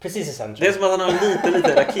Precis i centrum. Det är som att han har en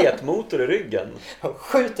liten raketmotor i ryggen. Han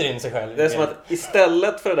skjuter in sig själv. Det är som att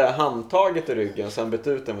istället för det där handtaget i ryggen så har han bytt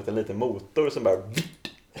ut den mot en liten motor som bara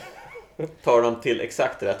tar dem till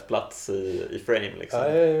exakt rätt plats i frame liksom. Ja,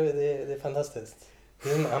 det är fantastiskt.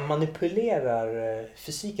 Han manipulerar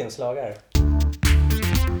fysikens lagar.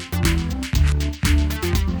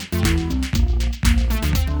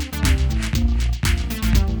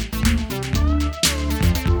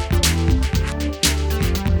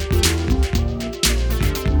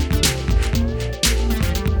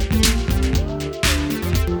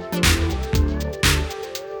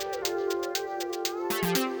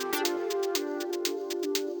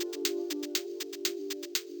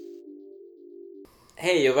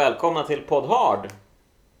 Hej och välkomna till Poddhard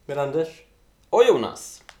Med Anders och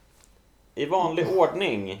Jonas. I vanlig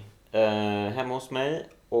ordning hemma hos mig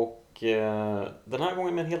och den här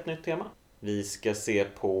gången med ett helt nytt tema. Vi ska se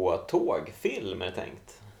på tågfilm är det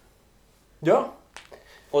tänkt. Ja.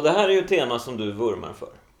 Och det här är ju ett tema som du vurmar för.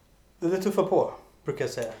 Det är tuffa på, brukar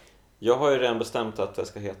jag säga. Jag har ju redan bestämt att det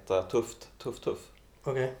ska heta tuff.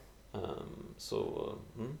 Okej. Så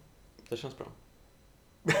det känns bra.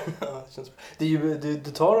 Ja, det känns bra.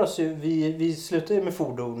 Det tar oss ju, vi slutar ju med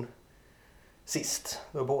fordon sist,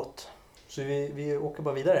 med båt. Så vi åker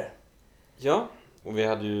bara vidare. Ja, och vi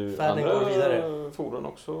hade ju Färden går andra vidare. fordon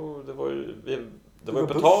också. Det var ju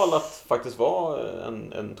på tal att faktiskt vara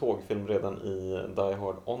en tågfilm redan i Die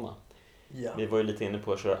Hard Onna. Ja. Vi var ju lite inne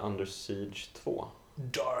på att köra Under Siege 2.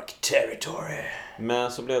 Dark Territory.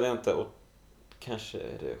 Men så blev det inte, och kanske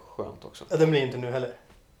är det skönt också. Ja, den blir inte nu heller.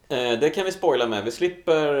 Det kan vi spoila med. Vi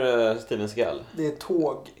slipper Steven Seagal. Det är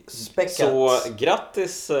tågspäckat. Så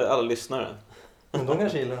grattis alla lyssnare. Men de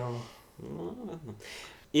kanske gillar honom.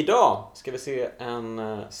 Idag ska vi se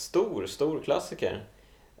en stor klassiker.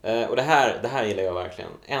 Och det här gillar jag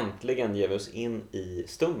verkligen. Äntligen ger vi oss in i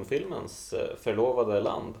stumfilmens förlovade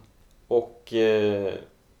land. Och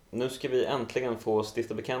nu ska vi äntligen få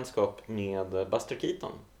stifta bekantskap med Buster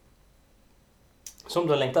Keaton. Som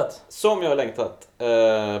du har längtat. Som jag har längtat.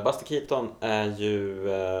 Buster Keaton är ju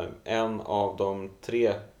en av de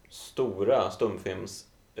 3 stora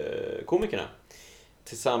stumfilmskomikerna.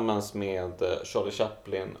 Tillsammans med Charlie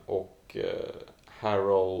Chaplin och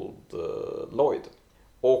Harold Lloyd.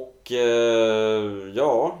 Och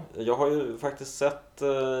ja, jag har ju faktiskt sett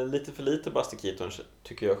lite för lite Buster Keaton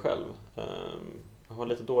tycker jag själv. Jag har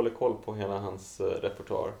lite dålig koll på hela hans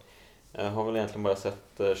repertoar. Jag har väl egentligen bara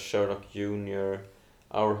sett Sherlock Jr.,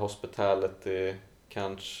 Our Hospitality,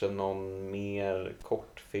 kanske någon mer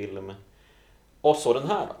kortfilm. Och så den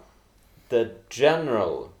här då. The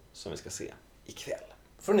General som vi ska se ikväll.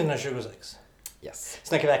 Från 1926. Yes.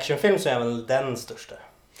 Snackar vi actionfilm så är väl den största.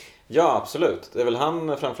 Ja, absolut. Det är väl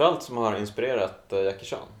han framförallt som har inspirerat Jackie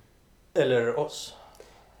Chan. Eller oss.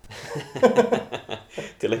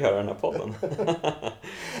 Till att göra den här podden.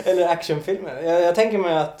 Eller actionfilmer. Jag tänker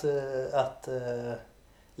mig att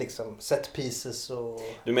liksom set pieces och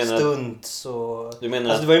stunts och... Du menar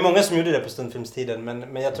alltså det var ju många som gjorde det på stuntfilmstiden,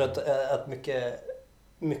 men jag tror att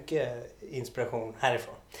mycket inspiration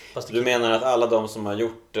härifrån. Du menar att alla de som har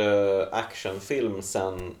gjort actionfilm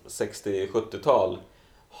sedan 60-70-tal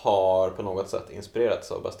har på något sätt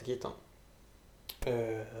inspirerats av Buster Keaton?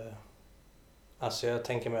 Alltså jag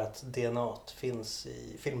tänker mig att DNA finns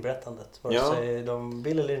i filmberättandet. Vare sig de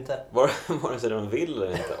vill eller inte. Vare sig de vill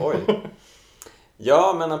eller inte. Oj.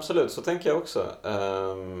 Ja, men absolut. Så tänker jag också.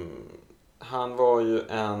 Han var ju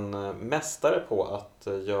en mästare på att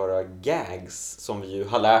göra gags som vi ju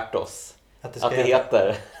har lärt oss att det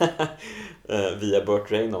heter via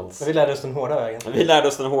Burt Reynolds. Vi lärde oss den hårda vägen. Vi lärde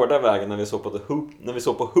oss den hårda vägen när vi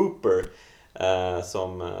såg på Hooper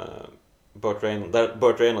som där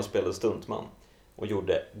Burt Reynolds spelade stuntman och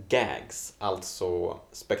gjorde gags, alltså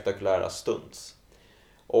spektakulära stunts.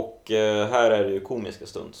 Och här är det ju komiska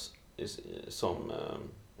stunts som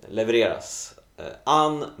levereras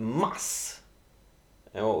en masse.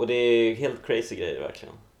 Och det är helt crazy grejer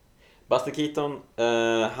verkligen. Buster Keaton,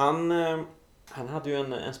 han hade ju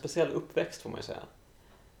en speciell uppväxt får man ju säga.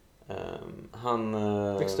 Han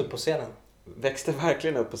växte upp på scenen. Växte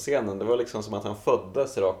verkligen upp på scenen. Det var liksom som att han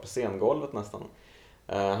föddes rakt på scengolvet nästan.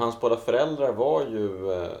 Hans båda föräldrar var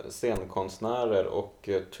ju scenkonstnärer och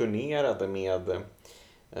turnerade med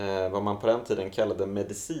vad man på den tiden kallade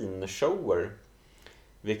medicinshower.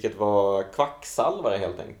 Vilket var kvacksalvare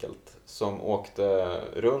helt enkelt. Som åkte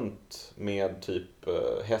runt med typ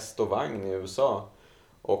häst och vagn i USA.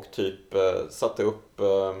 Och typ satte upp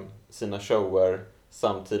sina shower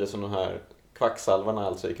samtidigt som de här kvacksalvarna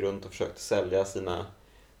alltså gick runt och försökte sälja sina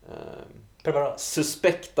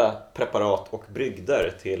suspekta preparat och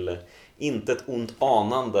brygder till inte ett ont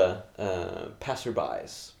anande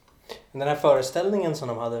passerbys. Den här föreställningen som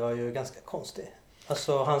de hade var ju ganska konstig.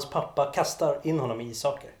 Alltså hans pappa kastar in honom i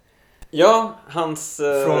saker. Ja, hans...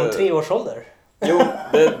 Från 3 års ålder. Jo,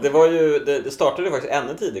 det startade ju faktiskt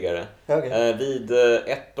ännu tidigare. Okay. Vid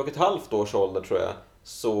 1,5 års ålder tror jag,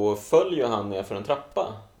 så föll ju han ner för en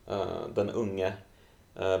trappa, den unge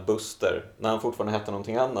Buster, när han fortfarande hette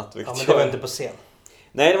någonting annat. Ja, men det var inte på scen.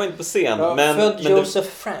 Nej, det var inte på scen. Ja, men Joseph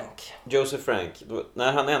Frank. Joseph Frank.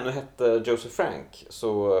 När han ännu hette Joseph Frank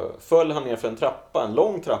så föll han ner för en trappa, en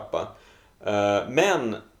lång trappa.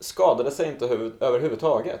 Men skadade sig inte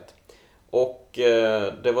överhuvudtaget. Och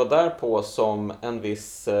det var därpå som en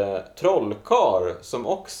viss trollkar som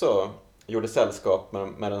också gjorde sällskap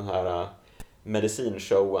med den här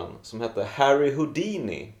medicinshowen, som hette Harry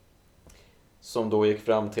Houdini, som då gick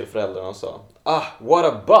fram till föräldrarna och sa: what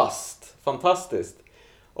a bust! Fantastiskt!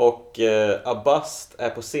 Och a bust är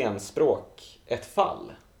på scenspråk ett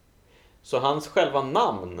fall. Så hans själva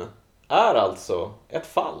namn är alltså ett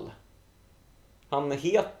fall. Han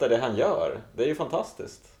heter det han gör. Det är ju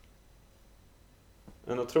fantastiskt.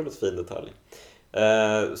 En otroligt fin detalj.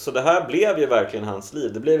 Så det här blev ju verkligen hans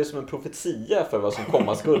liv. Det blev ju som en profetia för vad som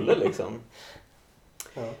komma skulle liksom.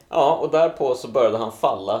 Ja, och därpå så började han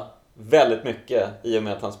falla väldigt mycket i och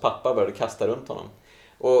med att hans pappa började kasta runt honom.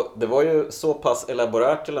 Och det var ju så pass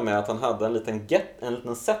elaborerat till och med att han hade en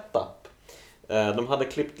liten setup. De hade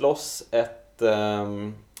klippt loss ett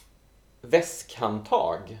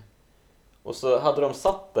väskhandtag. Och så hade de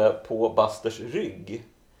satt det på Busters rygg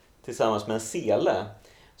tillsammans med en sele.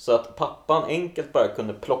 Så att pappan enkelt bara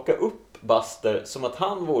kunde plocka upp Buster som att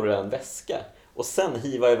han vore en väska. Och sen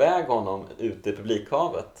hiva iväg honom ut i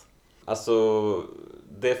publikhavet. Alltså,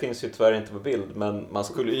 det finns ju tyvärr inte på bild, men man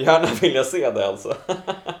skulle ju gärna vilja se det alltså.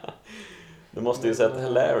 Det måste ju sett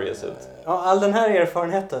hilarious ut. Ja, all den här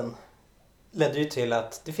erfarenheten ledde ju till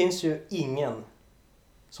att det finns ju ingen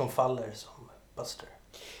som faller som Buster.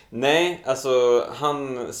 Nej, alltså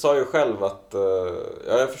han sa ju själv att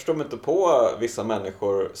jag förstår mig inte på vissa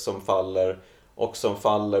människor som faller och som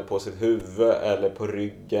faller på sitt huvud eller på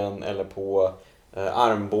ryggen eller på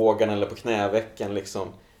armbågen eller på knävecken liksom.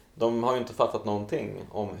 De har ju inte fattat någonting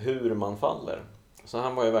om hur man faller. Så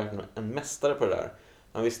han var ju verkligen en mästare på det där.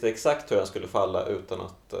 Han visste exakt hur han skulle falla utan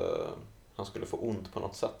att han skulle få ont på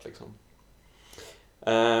något sätt liksom.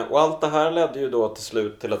 Och allt det här ledde ju då till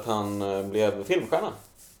slut till att han blev filmstjärna.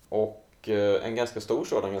 Och en ganska stor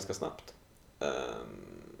sådan ganska snabbt.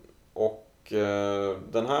 Och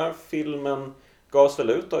den här filmen gavs väl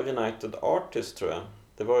ut av United Artists tror jag.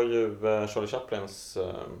 Det var ju Charlie Chaplins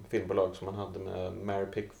filmbolag som han hade med Mary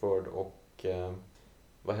Pickford och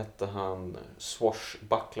vad hette han?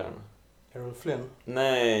 Swashbucklern. Errol Flynn?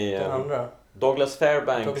 Nej. Den andra? Douglas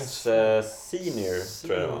Fairbanks senior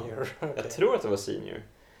tror jag det var. Okay. Jag tror att det var senior.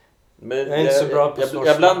 Men jag är inte så bra på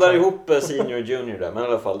jag blandar ihop senior och junior där, men i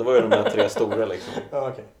alla fall, det var ju de där 3 stora liksom.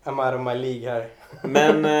 Okej, I'm out of my League här.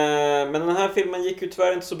 Men den här filmen gick ju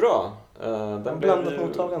tyvärr inte så bra. Den blandat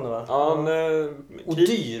mottagande va? Ja, och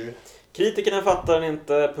dyr. Kritikerna fattade den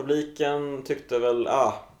inte, publiken tyckte väl,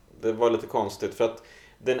 det var lite konstigt för att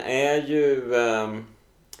den är ju...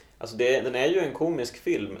 Alltså den är ju en komisk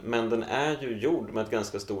film, men den är ju gjord med ett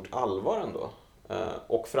ganska stort allvar ändå.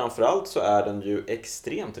 Och framförallt så är den ju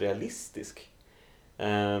extremt realistisk.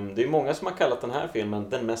 Det är många som har kallat den här filmen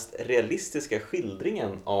den mest realistiska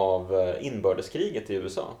skildringen av inbördeskriget i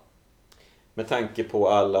USA. Med tanke på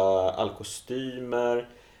all kostymer,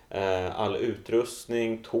 all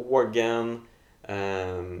utrustning, tågen.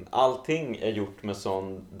 Allting är gjort med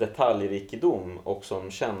sån detaljrikedom och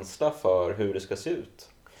sån känsla för hur det ska se ut.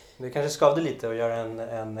 Det kanske skavde lite att göra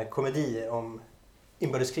en komedi om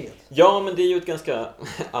inbördeskriget. Ja, men det är ju ett ganska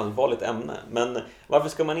allvarligt ämne. Men varför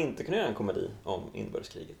ska man inte kunna göra en komedi om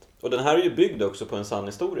inbördeskriget? Och den här är ju byggd också på en sann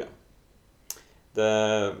historia.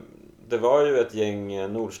 Det var ju ett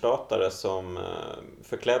gäng nordstatare som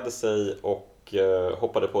förklädde sig och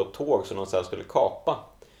hoppade på ett tåg som de sedan skulle kapa.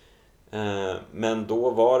 Men då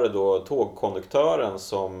var det då tågkonduktören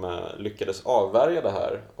som lyckades avvärja det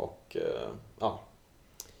här. Och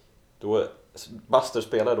då Buster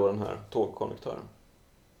spelar då den här tågkonduktören.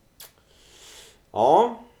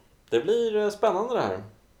 Ja, det blir spännande det här.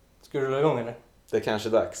 Ska du rulla igång eller? Det är kanske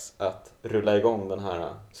dags att rulla igång den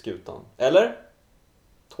här skutan. Eller?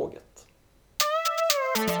 Tåget.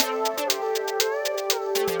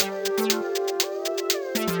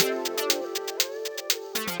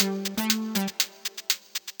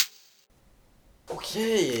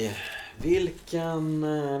 Okej,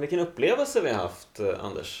 vilken upplevelse vi har haft,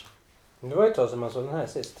 Anders. Det var ju ett tag sedan man såg den här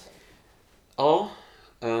sist. Ja,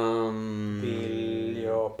 Vill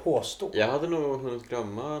jag påstå. Jag hade nog hunnit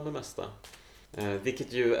glömma det mesta.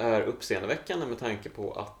 Vilket ju är uppseendeväckande med tanke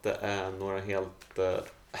på att det är några helt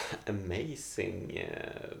amazing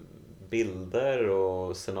bilder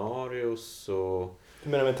och scenarios och... Du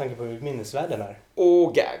menar med tanke på hur minnesvärden är?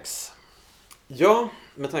 Och gags. Ja,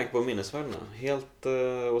 med tanke på minnesvärdena. Helt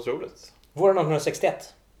otroligt. Våren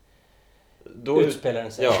 1861 Då utspelar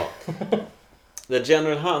den sig. Ja. The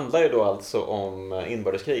General handlar ju då alltså om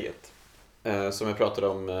inbördeskriget. Som jag pratade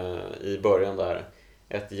om i början där.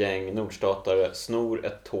 Ett gäng nordstatare snor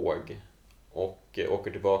ett tåg och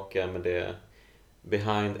åker tillbaka med det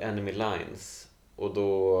behind enemy lines. Och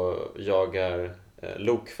då jagar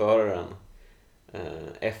lokföraren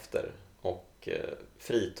efter och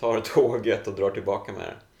fritar tåget och drar tillbaka med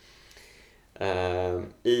det.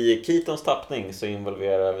 I Keatons tappning så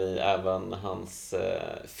involverar vi även hans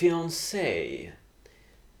fiancé.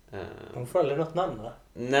 Hon får aldrig något namn, va?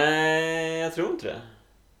 Nej, jag tror inte det.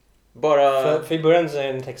 Bara... För i början så är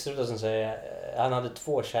en textruta som säger han hade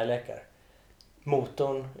 2 kärlekar.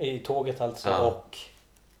 Motorn i tåget alltså och... ...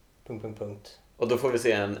 Och då får vi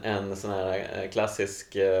se en sån här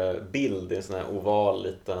klassisk bild i en sån här oval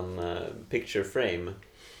liten picture frame.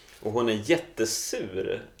 Och hon är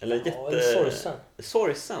jättesur. Eller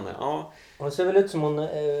sorgsen, ja. Hon ser väl ut som hon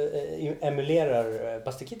emulerar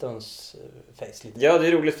Buster Keatons face lite. Ja, det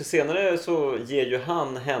är roligt för senare så ger ju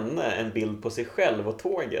han henne en bild på sig själv och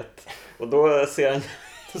tåget. Och då ser han...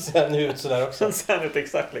 Då ser han ut sådär också. Han ser ut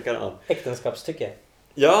exakt likadant. Äktenskapstycke.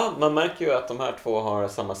 Ja, man märker ju att de här två har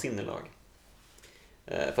samma sinnelag.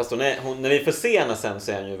 Fast när vi får se henne sen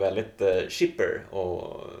så är han ju väldigt chipper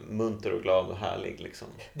och munter och glad och härlig liksom.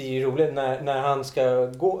 Det är ju roligt när han ska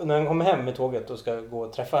gå, när han kommer hem med tåget och ska gå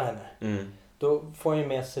och träffa henne. Mm. Då får han ju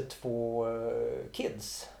med sig 2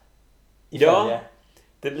 kids i följe,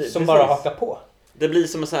 som precis. Bara hakar på. Det blir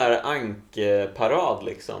som en så här ankparad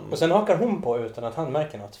liksom. Och sen hakar hon på utan att han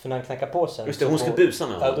märker något. För när han knackar på sen... Just det, hon ska busa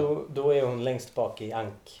med honom. Ja, då är hon längst bak i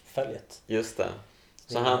ankföljet. Just det.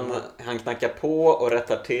 Så han knackar på och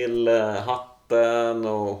rättar till hatten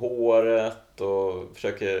och håret och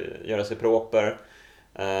försöker göra sig proper.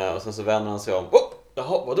 Och sen så vänder han sig om.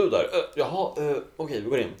 Jaha, var du där? Okej, vi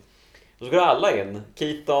går in. Då går alla in.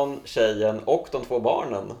 Keaton, tjejen och de 2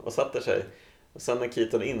 barnen och sätter sig. Och sen när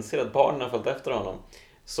Keaton inser att barnen har följt efter honom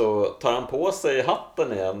så tar han på sig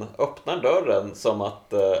hatten igen, öppnar dörren som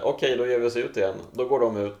att okej, då ger vi oss ut igen. Då går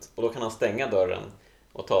de ut och då kan han stänga dörren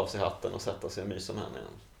och ta av sig hatten och sätta sig och mysa med henne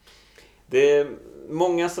igen. Det är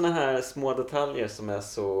många såna här små detaljer som är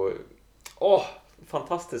så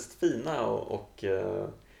fantastiskt fina och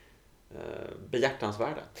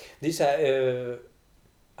behjärtansvärda. Det är så här,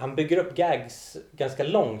 han bygger upp gags ganska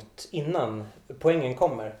långt innan poängen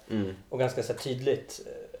kommer. Och ganska så tydligt.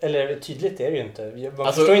 Eller tydligt är det ju inte.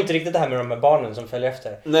 Man förstår inte riktigt det här med de här barnen som följer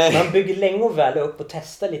efter. Nej. Man bygger länge och väl upp och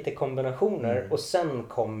testar lite kombinationer. Och sen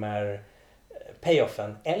kommer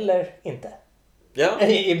payoffen. Eller inte. Ja.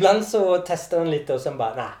 Ibland så testar han lite och sen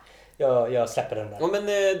bara, jag släpper den där. Ja, men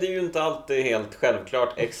det är ju inte alltid helt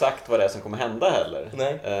självklart exakt vad det är som kommer hända heller.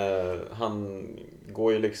 Nej. Han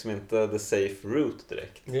går ju liksom inte the safe route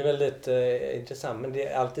direkt. Det är väldigt intressant. Men det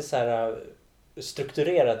är alltid så här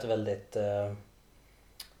strukturerat väldigt...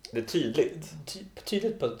 det är tydligt.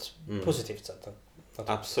 Tydligt på ett positivt sätt.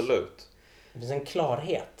 Absolut. Det finns en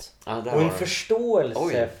klarhet. Och en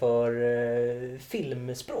förståelse för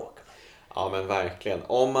filmspråk. Ja, men verkligen.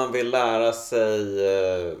 Om man vill lära sig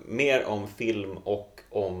mer om film och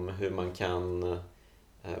om hur man kan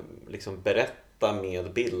liksom berätta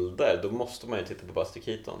med bilder, då måste man ju titta på Buster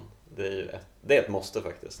Keaton. Det är ett måste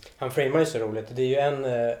faktiskt. Han framar ju så roligt. Det är ju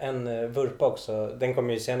en vurpa också. Den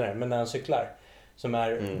kommer ju senare. Men när han cyklar. Som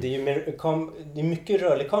är, det är ju det är mycket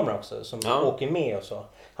rörlig kamera också. Som åker med och så.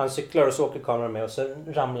 Han cyklar och så åker kameran med. Och så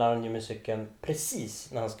ramlar han ju med cykeln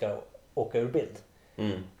precis när han ska åka ur bild.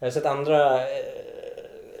 Jag har sett andra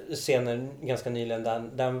scener ganska nyligen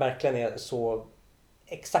där han verkligen är så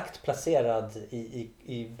exakt placerad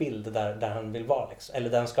i bild där han vill vara liksom, eller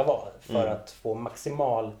där han ska vara för att få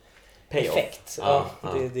maximal effekt.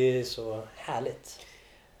 Det är så härligt.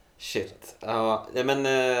 Shit. Ja, men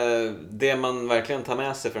det man verkligen tar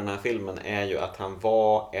med sig från den här filmen är ju att han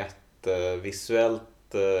var ett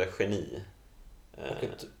visuellt geni.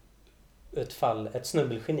 Och ett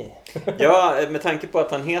snubbelgeni. Ja, med tanke på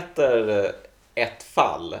att han heter ett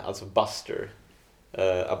fall, alltså Buster,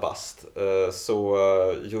 a bust, så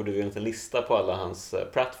gjorde vi en liten lista på alla hans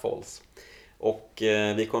pratfalls. Och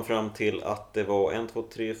vi kom fram till att det var 1, 2,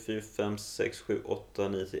 3, 4, 5, 6, 7, 8,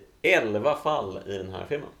 9, 10, 11 fall i den här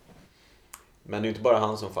filmen. Men det är inte bara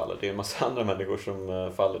han som faller, det är en massa andra människor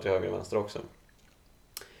som faller till höger och vänster också.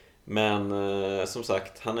 Men som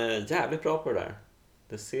sagt, han är jävligt bra på det där.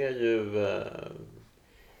 Det ser ju...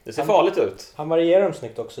 det ser farligt ut. Han varierar dem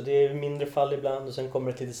snyggt också. Det är mindre fall ibland och sen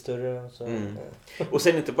kommer det lite större. Och, så. Och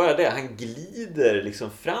sen inte bara det, han glider liksom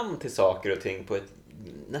fram till saker och ting på ett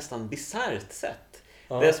nästan bisarrt sätt.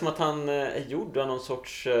 Ja. Det är som att han är gjord av någon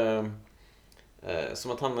sorts...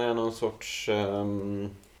 som att han är någon sorts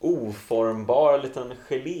oformbar liten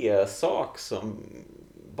gelésak som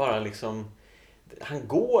bara liksom... Han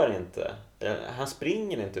går inte. Han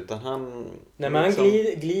springer inte utan han... Nej, men liksom,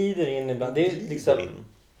 han glider in ibland. Det är liksom...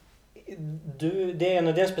 Det är en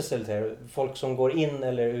av dina specialiteter. Folk som går in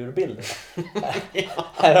eller ur bilden.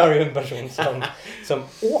 Här har du en person som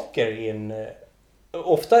åker in.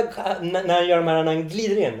 Ofta när han gör de här, när han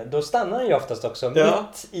glider in, då stannar han ju oftast också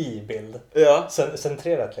mitt i bild. Ja.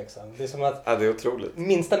 Centrerat liksom. Det är som att det är otroligt.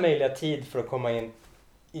 Minsta möjliga tid för att komma in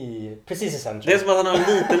precis i centrum. Det är som att han har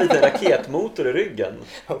en liten raketmotor i ryggen.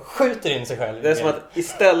 Han skjuter in sig själv. Det är som att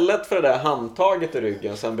istället för det där handtaget i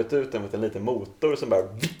ryggen så har han bytt ut den mot en liten motor som bara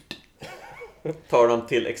tar dem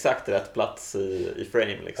till exakt rätt plats i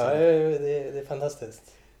frame liksom. Ja, det är fantastiskt.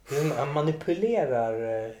 Han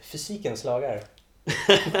manipulerar fysikens lagar.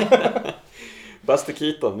 Buster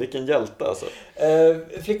Keaton, vilken hjälte alltså.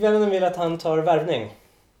 Flickvännen vill att han tar värvning.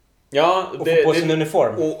 Ja, och får på sin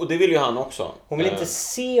uniform. Och det vill ju han också. Hon vill inte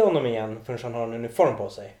se honom igen förrän han har en uniform på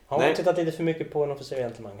sig. Har hon tittat lite för mycket på en officer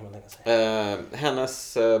gentleman kan man tänka sig.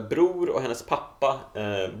 Hennes bror och hennes pappa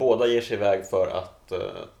båda ger sig iväg för att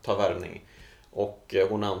ta värvning. Och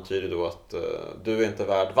hon antyder då att du är inte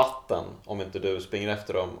värd vatten om inte du springer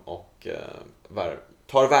efter dem och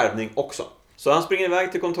tar värvning också. Så han springer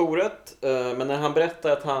iväg till kontoret, men när han berättar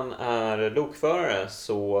att han är lokförare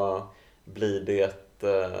så blir det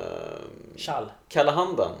Chall. Kalla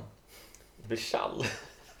handen. Det blir chall.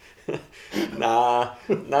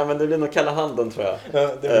 Nej, men det blir nog kalla handen tror jag. Ja,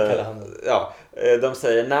 det blir kalla handen. Ja, de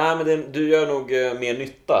säger nej men du gör nog mer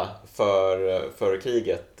nytta för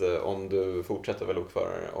kriget om du fortsätter vara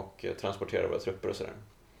lokförare och transporterar våra trupper och sådär.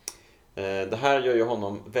 Det här gör ju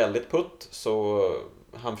honom väldigt putt, så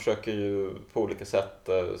han försöker ju på olika sätt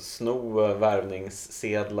sno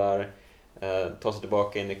värvningssedlar, ta sig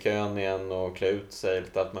tillbaka in i kön igen och klä ut sig,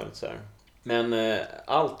 lite allt möjligt så här. Men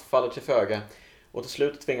allt faller till föga och till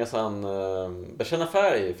slut tvingas han bekänna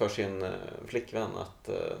färg för sin flickvän att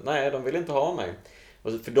nej, de vill inte ha mig.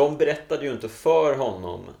 För de berättade ju inte för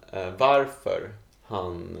honom varför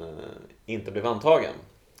han inte blev antagen.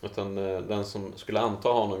 Utan den som skulle anta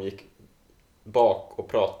honom gick bak och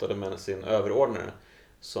pratade med sin överordnare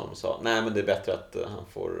som sa nej men det är bättre att han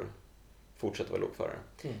får fortsätta vara lokförare.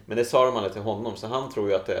 Men det sa de aldrig till honom, så han tror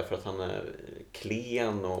ju att det är för att han är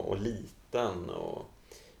klen och liten och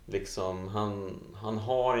liksom han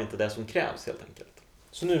har inte det som krävs helt enkelt.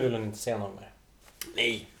 Så nu vill hon inte se någon mer?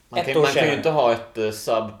 Nej. Man kan ju inte ha ett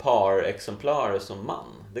subpar-exemplar som man.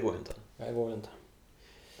 Det går ju inte. Det går inte.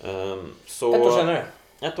 Så,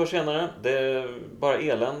 Ett år senare. Det är bara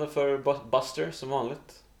elände för Buster som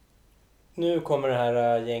vanligt. Nu kommer det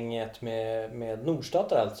här gänget med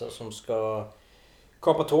nordstater alltså som ska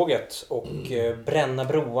kapa tåget och bränna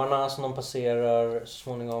broarna som de passerar så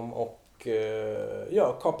småningom och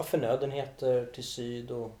kapa förnödenheter till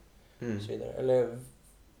syd och så vidare. Eller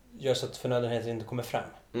gör så att förnödenheter inte kommer fram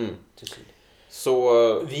till syd.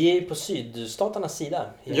 Så, vi är på sydstaternas sida.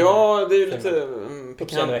 Ja, det är ju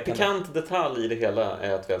lite pikant detalj i det hela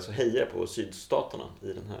är att vi alltså hejar på sydstaterna i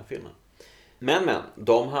den här filmen. Men,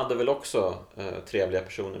 de hade väl också trevliga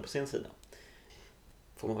personer på sin sida.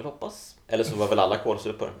 Får man väl hoppas. Eller så var väl alla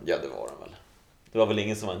kålsupor. Ja, det var de väl. Det var väl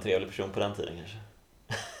ingen som var en trevlig person på den tiden kanske.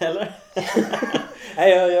 Eller?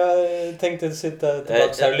 Nej, jag tänkte sitta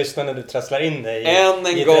tillbaka här och lyssna när du trasslar in dig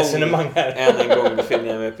i ett resonemang här. Än en gång befinner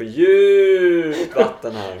jag mig på djupt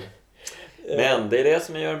vatten här. Men det är det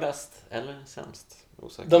som jag gör bäst. Eller sämst.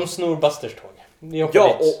 Osäker. De snor Busters tåg.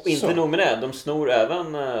 Ja, och inte nog med det. De snor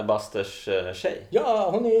även Busters tjej. Ja,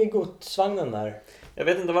 hon är i godsvagnen där. Jag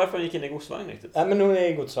vet inte varför hon gick in i godsvagnen riktigt. Nej, men hon är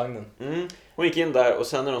i godsvagnen. Hon gick in där och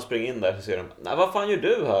sen när de springer in där så ser de, nej vad fan gör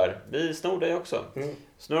du här? Vi snor dig också.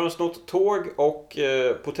 Så nu har de snott tåg och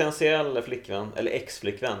potentiell flickvän, eller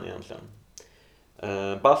ex-flickvän egentligen.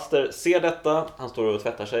 Buster ser detta, han står och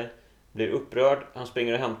tvättar sig. Blir upprörd, han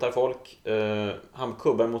springer och hämtar folk. Han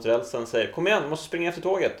kubbar mot rälsen, säger kom igen, måste springa efter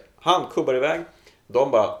tåget. Han kubbar iväg.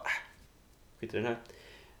 De bara, skiter i den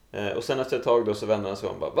här. Och sen efter ett tag då så vänder han sig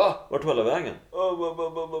om och bara, va? Vart håller vägen?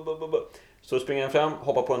 Så springer han fram,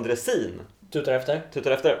 hoppar på en dressin. Tutar efter.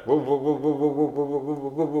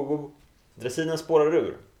 Dressinen spårar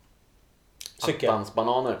ur.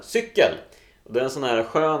 Bananer. Cykel! Och det är en sån här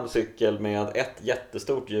skön cykel med ett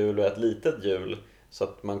jättestort hjul och ett litet hjul. Så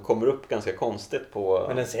att man kommer upp ganska konstigt på...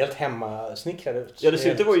 Men den ser helt hemmasnickrad ut. Ja, det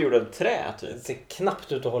ser inte vara gjord av trä typ. Det ser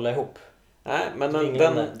knappt ut att hålla ihop. Nej, men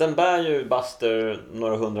den bär ju Buster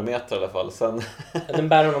några 100 meter i alla fall. Sen... Den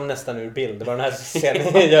bär honom nästan ur bild. Det var den här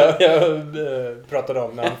scenen jag pratade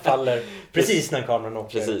om när han faller precis när kameran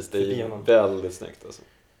åker. Precis, det är ju väldigt snyggt alltså.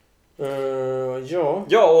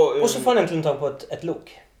 Ja, och så får han äntligen ta på ett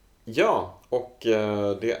lok. Ja, och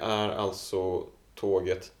det är alltså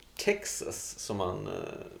tåget Texas som han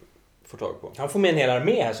får tag på. Han får med en hel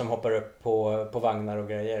armé här som hoppar upp på vagnar och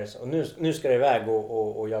grejer. Och nu ska det iväg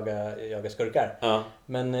och jaga skurkar. Ja.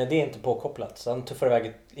 Men det är inte påkopplat. Så han tuffar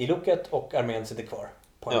iväg i loket och armén sitter kvar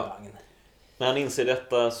på en vagn. När han inser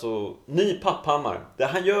detta så... Ny Papphammar.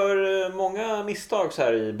 Han gör många misstag så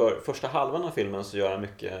här i första halvan av filmen, så gör han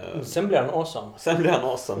mycket... Sen blir han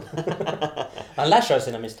awesome. Han lär sig av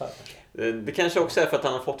sina misstag. Det kanske också är för att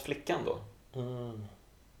han har fått flickan då.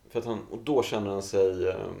 För att och då känner han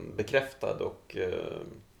sig bekräftad och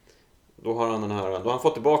då har han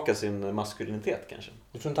fått tillbaka sin maskulinitet kanske.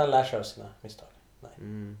 Du tror inte han lär sig av sina misstag? Nej.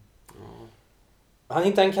 Ja. Han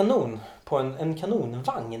hittar en kanon på en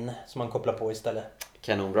kanonvagn som han kopplar på istället.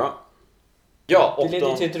 Kanonbra. Ja, och det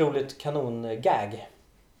leder till ett roligt kanongag.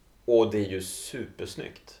 Och det är ju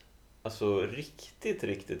supersnyggt. Alltså riktigt.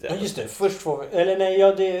 Ja, just det.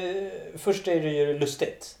 Först är det ju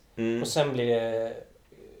lustigt. Och sen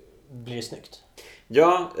blir det snyggt.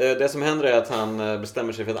 Ja, det som händer är att han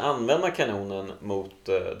bestämmer sig för att använda kanonen mot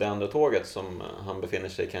det andra tåget som han befinner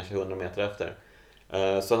sig kanske 100 meter efter.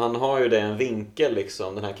 Så han har ju det en vinkel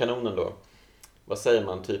liksom, den här kanonen då. Vad säger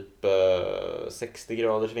man? Typ 60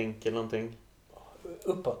 graders vinkel någonting.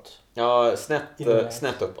 Uppåt? Ja,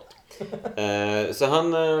 snett uppåt. Så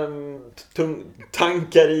han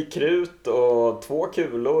tankar i krut och 2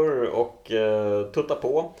 kulor och tuttar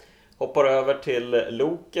på. Hoppar över till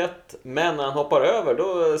loket. Men när han hoppar över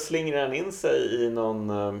då slingrar han in sig i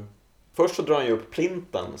någon... Först så drar han ju upp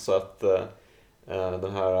plinten så att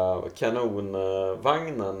den här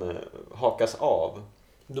kanonvagnen hakas av.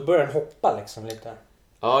 Då börjar den hoppa liksom lite.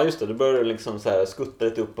 Ja, just det. Då börjar det liksom så här skutta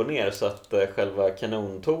lite upp och ner så att själva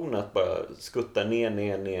kanontornet bara skuttar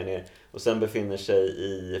ner. Och sen befinner sig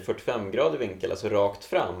i 45-gradig vinkel, alltså rakt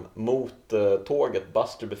fram mot tåget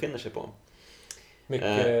Buster befinner sig på.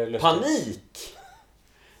 Mycket panik!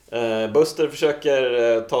 Buster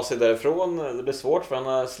försöker ta sig därifrån. Det blir svårt för han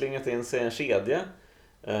har slingat in sig i en kedja.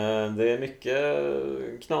 Det är mycket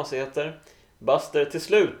knasigheter. Buster till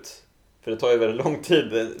slut, för det tar ju väldigt lång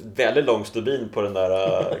tid, väldigt lång stubin på den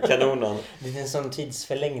där kanonen. Det är en sån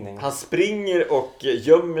tidsförlängning. Han springer och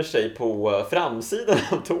gömmer sig på framsidan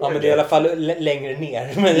av tåget. Ja, men det är i alla fall längre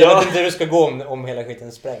ner. Men jag vet inte hur det ska gå om hela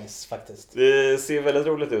skiten sprängs faktiskt. Det ser väldigt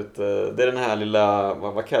roligt ut. Det är den här lilla,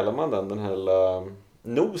 vad kallar man den? Den här lilla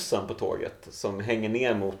nosen på tåget som hänger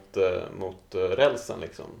ner mot rälsen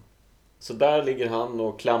liksom. Så där ligger han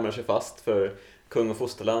och klamrar sig fast för kung och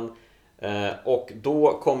fosterland. Och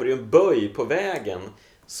då kommer det en böj på vägen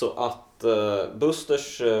så att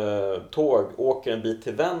Busters tåg åker en bit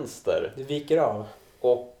till vänster. Det viker av.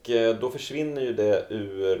 Och då försvinner ju det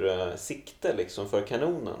ur sikte liksom för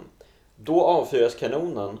kanonen. Då avfyras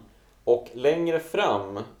kanonen och längre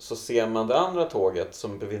fram så ser man det andra tåget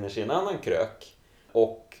som befinner sig i en annan krök.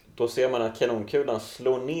 Och då ser man att kanonkulan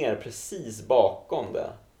slår ner precis bakom det.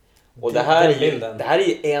 Och det här är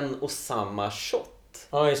ju en och samma shot.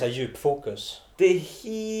 Ja, det är så här djupfokus. Det är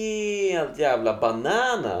helt jävla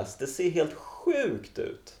bananas. Det ser helt sjukt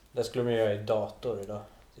ut. Det skulle man göra i dator idag.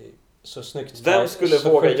 Det är så snyggt. Vem skulle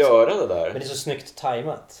våga göra det där? Men det är så snyggt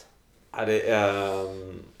tajmat. Ja, det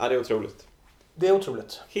är otroligt. Det är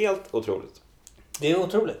otroligt. Helt otroligt. Det är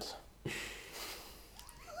otroligt.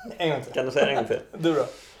 En gång till. Kan du säga en gång till? Du då?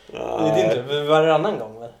 Det är din tur. Varannan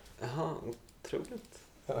gång väl? Jaha, otroligt.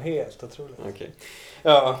 Ja, helt otroligt. Okej.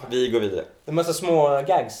 Ja. Vi går vidare. En massa små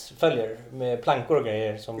gags följer med plankor och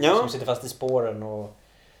grejer som sitter fast i spåren och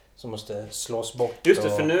som måste slås bort. Just det,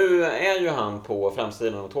 för nu är ju han på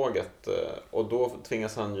framsidan av tåget och då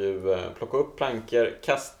tvingas han ju plocka upp plankor,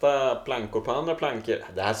 kasta plankor på andra plankor.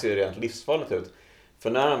 Det här ser ju rent livsfarligt ut. För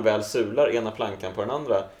när han väl sular ena plankan på den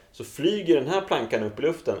andra så flyger den här plankan upp i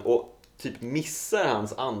luften och typ missar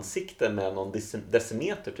hans ansikte med någon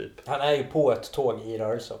decimeter typ. Han är ju på ett tåg i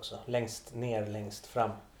rörelse också. Längst ner, längst fram.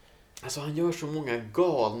 Alltså han gör så många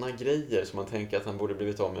galna grejer som man tänker att han borde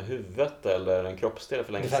blivit av med huvudet eller en kroppsdel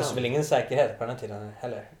för länge sedan. Det fanns väl ingen säkerhet på den här tiden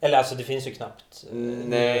heller. Eller alltså det finns ju knappt.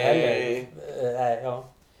 Nej. Heller. Ja.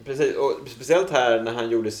 Precis, och speciellt här när han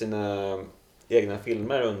gjorde sina egna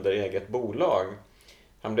filmer under eget bolag.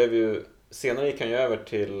 Han blev ju... Senare gick han ju över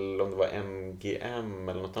till, om det var MGM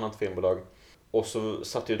eller något annat filmbolag. Och så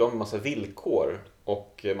satte ju de en massa villkor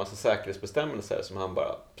och massa säkerhetsbestämmelser som han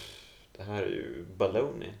bara, det här är ju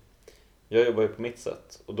baloney. Jag jobbar ju på mitt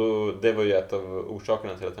sätt. Och då, det var ju ett av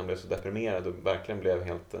orsakerna till att han blev så deprimerad och verkligen blev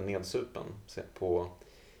helt nedsupen på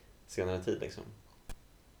senare tid liksom.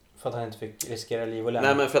 För att han inte fick riskera liv och lem?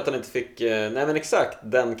 Nej, men för att han inte fick, nej men exakt,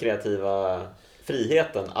 den kreativa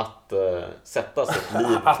friheten att sätta sitt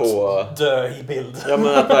liv på... Att dö i bild. Ja,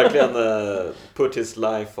 men att verkligen put his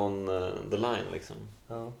life on the line liksom.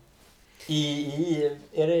 Ja.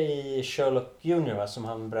 Är det i Sherlock Junior, va, som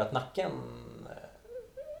han bröt nacken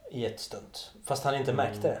i ett stund? Fast han inte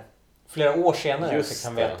märkte det. Flera år senare fick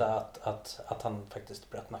han veta att han faktiskt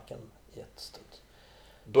bröt nacken i ett stund.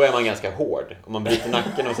 Då är man ganska hård. Om man bryter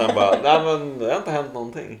nacken och sen bara, nej men det har inte hänt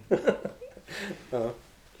någonting. Ja.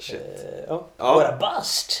 Shit. What a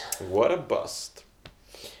bust. What a bust.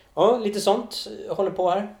 Ja, lite sånt håller på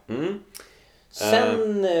här.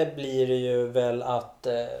 Sen blir det ju väl att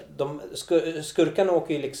skurkarna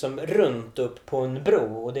åker ju liksom runt upp på en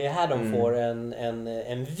bro. Och det är här de får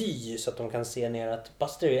en vy så att de kan se ner att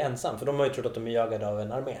Buster är ensam. För de har ju trott att de är jagade av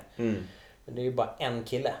en armé. Men det är ju bara en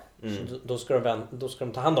kille. Så då ska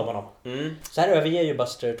de ta hand om honom. Så här överger ju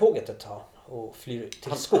Buster tåget ett tag och flyr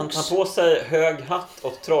till skogs. Han tar på sig hög hatt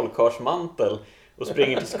och trollkarlsmantel och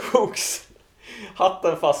springer till skogs.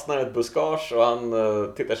 Hatten fastnar i ett buskage och han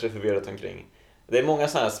tittar sig förvirrat omkring. Det är många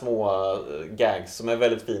sådana här små gags som är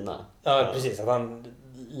väldigt fina. Ja, precis. Att han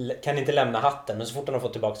kan inte lämna hatten, men så fort han har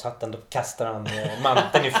fått tillbaka hatten då kastar han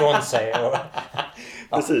manteln ifrån sig. Och,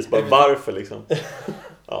 precis, bara varför liksom.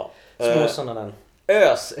 Ja. Små sådana den.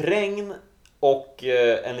 Ösregn och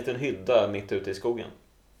en liten hydda mitt ute i skogen.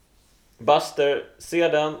 Buster ser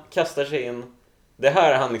den, kastar sig in. Det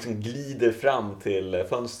här han liksom glider fram till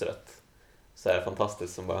fönstret. Så här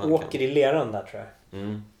fantastiskt som bara han åker kan. I leran där, tror jag.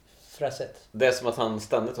 Fräsigt. Det är som att han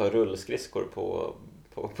ständigt har rullskridskor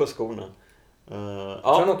på skorna. Jag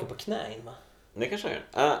tror han åker på knä in, va? Det kanske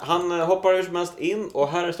han gör. Han hoppar hur som helst in och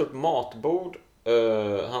här är ett stort matbord.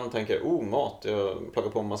 Han tänker, mat, jag plockar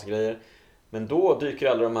på en massa grejer. Men då dyker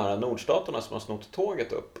alla de här nordstaterna som har snott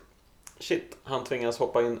tåget upp. Shit, han tvingas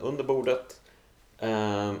hoppa in under bordet.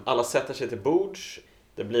 Alla sätter sig till bords.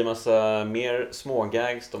 Det blir massa mer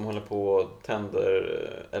smågags. De håller på och tänder,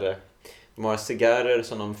 eller de har cigarrer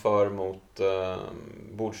som de för mot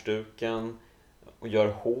bordsduken. Och gör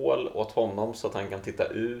hål åt honom så att han kan titta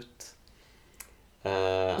ut.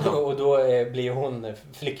 Och då blir hon,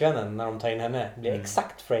 flickvännen, när de tar in henne, blir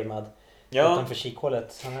exakt framad utanför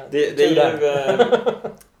kikhålet. Det är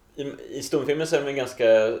ju i stumfilmen så är de ganska,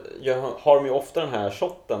 har de ju ofta den här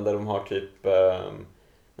shotten där de har typ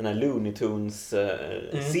den här Looney Tunes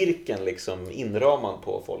cirkeln liksom inramad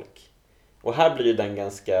på folk. Och här blir ju den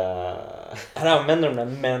ganska... Här använder de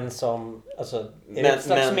den men som... Alltså, är det ett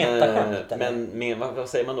slags metaskämt? Men vad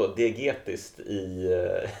säger man då? Diegetiskt i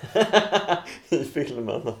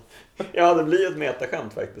filmen. Ja, det blir ett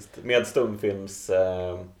metaskämt faktiskt. Med stumfilms...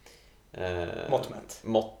 Måttmätt.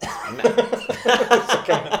 Så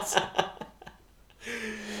kan man säga.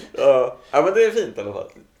 Ja, men det är fint i alla fall.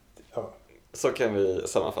 Ja. Så kan vi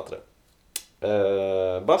sammanfatta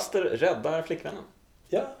det. Buster räddar flickvännen.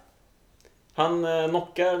 Ja. Han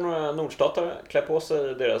knockar några nordstatare, klär på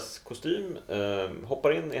sig deras kostym,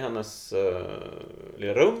 hoppar in i hennes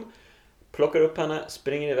lilla rum, plockar upp henne,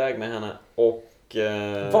 springer iväg med henne och...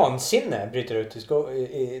 Vansinne bryter ut till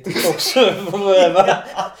skogs.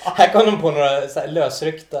 Här kom de på några så här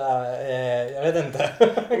lösryckta, jag vet inte.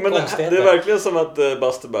 Men det är verkligen som att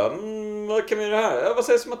Buster bara, vad kan vi göra här? Vad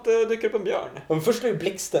sägs om att det dyker upp en björn? Och först slår ju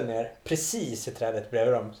blixten ner precis i trädet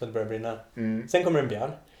bredvid dem så det börjar brinna. Sen kommer en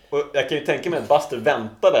björn. Och jag kan ju tänka mig att Buster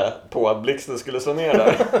väntade på att blixten skulle slå ner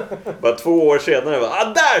där. Bara 2 år senare,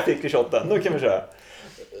 där fick vi shotten, nu kan vi köra.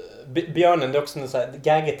 Björnen, det är också något så här,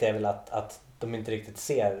 gagget är väl att de inte riktigt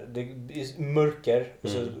ser. Det är mörker och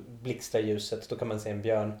så blixtrar ljuset, då kan man se en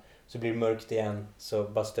björn. Så blir det mörkt igen, så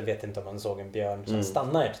Buster vet inte om han såg en björn. Så han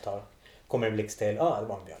stannar ett tag. Kommer en blixt till, det var en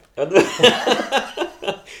björn. Ja,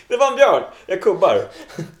 det var en björn, jag kubbar.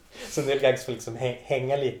 Så en del gags får liksom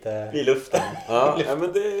hänga lite i luften. Ja,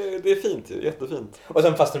 men det är fint ju, jättefint. Och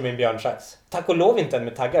sen fastnar de med en björnsax. Tack och lov inte en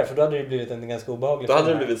med taggar, för då hade det blivit en ganska obehaglig. Då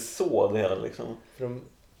hade det blivit så det hela liksom. För de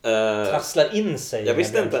trasslar in sig. Jag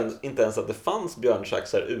visste inte ens att det fanns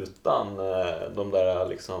björnsaxar utan de där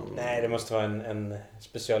liksom... Nej, det måste vara en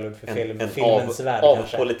specialord för filmens värld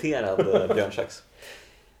kanske. Avpoliterad björnsax.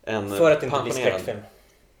 För att det inte blir skräckfilm.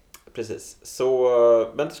 Precis.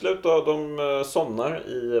 Så, men till slut då, de somnar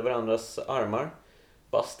i varandras armar.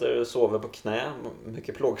 Buster sover på knä.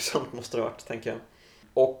 Mycket plågsamt måste det ha varit, tänker jag.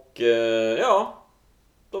 Och ja,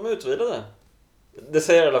 de är utvilade. Det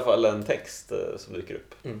säger i alla fall en text som dyker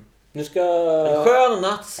upp. Nu ska... En skön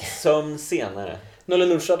natts sömn senare. Nolan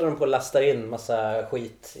North startar på att lasta in massa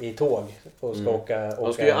skit i tåg och ska åka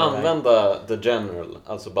de ska ju använda The General,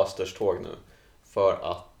 alltså Busters tåg nu, för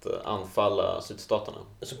att anfalla sydstaterna.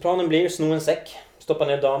 Så planen blir sno en säck, stoppa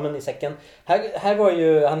ner damen i säcken. Här var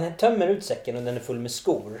ju, han tömmer ut säcken och den är full med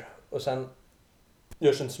skor. Och sen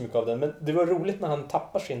görs inte så mycket av den. Men det var roligt när han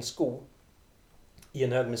tappar sin sko i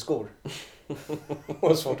en hög med skor. Det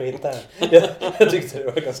var svårt att hitta den. Jag tyckte det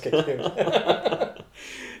var ganska kul.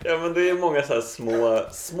 Ja, men det är många så här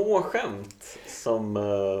små skämt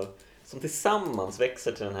som tillsammans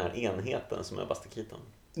växer till den här enheten som är Buster Keaton.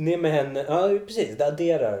 Ner med henne, ja precis, det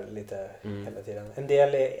adderar lite hela tiden.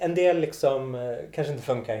 En del liksom kanske inte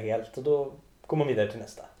funkar helt och då går man vidare till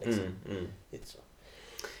nästa. Liksom. Lite så.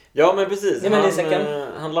 Ja, men precis.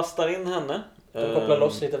 Han lastar in henne. De kopplar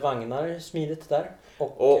loss lite vagnar smidigt där.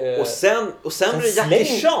 Och sen är det Jackie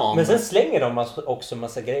Chan. Men sen slänger de också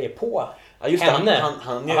massa grejer på just henne.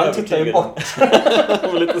 Han tittar ju bort.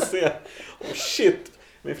 Jag vill lite se. Oh shit,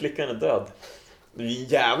 min flicka är död. Det är en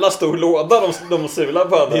jävla stor låda de sular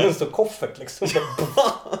på henne. Det är en stor koffert liksom.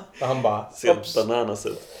 Och han bara... Ser bananas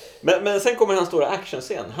ut. Men sen kommer hans stora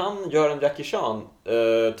actionscen. Han gör en Jackie Chan.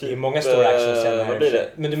 Typ, det är många stora actionscener här. Vad blir det?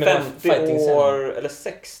 Men du menar 50 år eller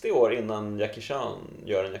 60 år innan Jackie Chan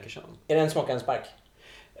gör en Jackie Chan. Är det en smocka, en spark?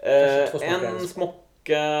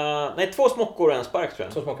 Två smockor och en spark tror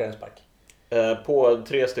jag. 2 smockor och en spark. På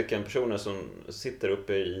 3 stycken personer som sitter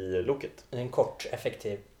uppe i loket. En kort,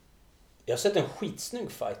 effektiv. Jag har sett en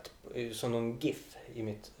skitsnygg fight som någon GIF i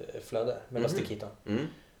mitt flöde med Buster Keaton.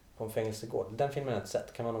 På en fängelsegård. Den filmen har jag inte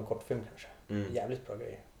sett. Kan vara någon kortfilm kanske. Jävligt bra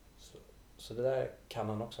grej. Så det där kan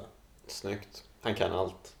han också. Snyggt. Han kan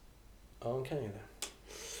allt. Ja, han kan ju det.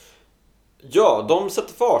 Ja, de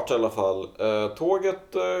sätter fart i alla fall.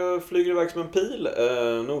 Tåget flyger iväg som en pil.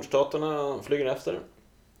 Nordstaterna flyger efter.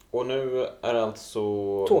 Och nu är alltså...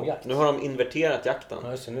 Tågjakt. Nu har de inverterat jakten.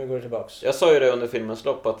 Ja, just det, nu går det tillbaks. Jag sa ju det under filmens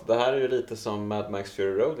lopp att det här är ju lite som Mad Max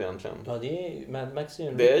Fury Road egentligen. Ja, Mad Max är ju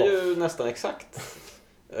en det är ju nästan exakt.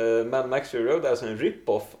 Mad Max Fury Road är alltså en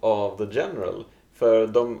rip-off av The General. För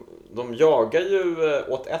de jagar ju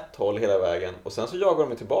åt ett håll hela vägen. Och sen så jagar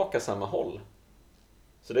de tillbaka samma håll.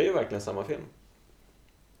 Så det är ju verkligen samma film.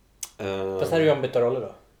 Fast här är ju ombytta roller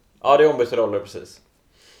då. Ja, det är ombytta roller, precis.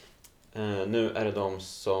 Nu är det de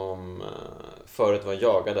som förut var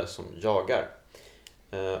jagade som jagar.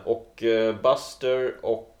 Och Buster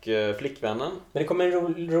och flickvännen. Men det kommer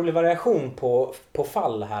en rolig variation på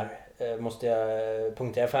fall här. Måste jag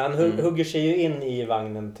punktera. För han hugger sig ju in i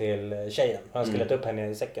vagnen till tjejen. Han ska leta upp henne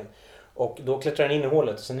i säcken. Och då klättrar han in i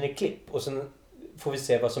hålet. Och sen är det klipp. Och sen får vi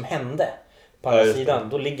se vad som hände på andra sidan.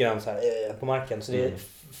 Då ligger han så här på marken. Så det är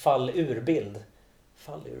fall ur bild.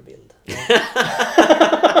 Fall ur bild.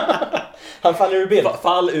 Han faller ur bild.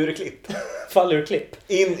 Fall ur klipp. Fall ur klipp.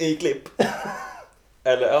 In i klipp.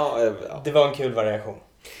 Eller ja. Det var en kul variation.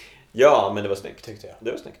 Ja, men det var snyggt. Tyckte jag.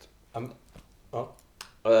 Det var snyggt. Ja.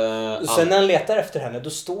 Sen när han letar efter henne, då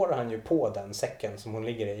står han ju på den säcken som hon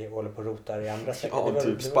ligger i och håller på och rotar i andra säcken. Ja,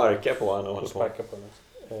 typ sparkar på henne och håller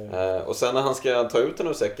på. Och sen när han ska ta ut den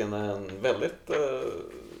ur säcken är han väldigt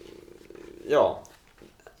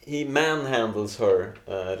he manhandles her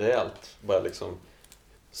rejält. Bara liksom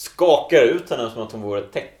skakar ut henne som att hon vore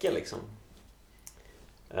ett täcke liksom.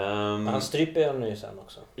 Han stryper henne ju sen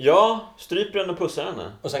också. Ja, stryper henne och pussar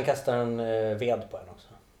henne. Och sen kastar han ved på henne också.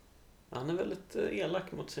 Han är väldigt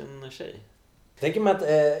elak mot sin tjej. Tänker man att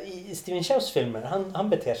i Stephen Chows filmer, han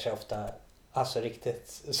beter sig ofta alltså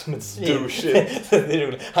riktigt som ett svin. Det är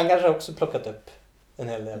roligt. Han kanske också plockat upp en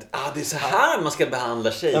hel del. Det är så här man ska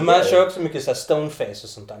behandla tjejer. Ja, man kör också mycket så här stoneface och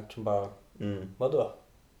sånt där. Som bara, vadå?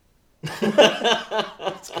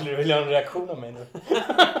 Skulle du vilja ha en reaktion av mig nu?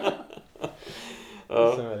 Det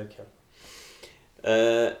är väldigt kul.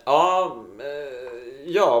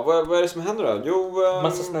 Vad är det som händer då? Jo,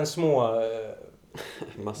 massa sådana små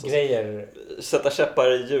grejer. Sätta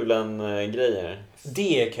käppar i hjulen grejer.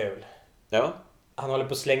 Det är kul. Ja. Han håller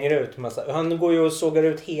på och slänger ut massa. Han går ju och sågar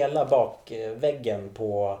ut hela bakväggen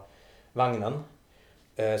på vagnen.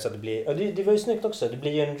 Så att det blir, det var ju snyggt också. Det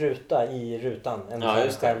blir ju en ruta i rutan. En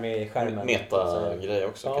skärm i skärmen. Meta-grej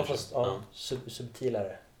också kanske. Fast,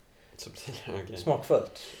 subtilare. Okay.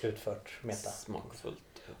 Smakfullt utfört meta. Smakfullt.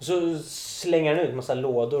 Så slänger han ut massa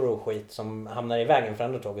lådor och skit som hamnar i vägen för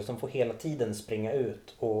andra tåget. Som får hela tiden springa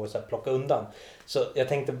ut och så här plocka undan. Så jag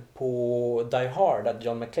tänkte på Die Hard att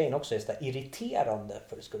John McClane också är så där irriterande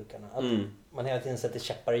för skurkarna. Att man hela tiden sätter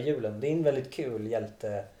käppar i hjulen. Det är en väldigt kul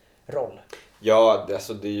hjälteroll. Ja,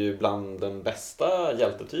 alltså det är ju bland den bästa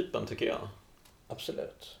hjältetypen tycker jag.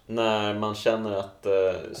 Absolut. När man känner att,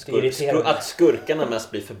 att skurkarna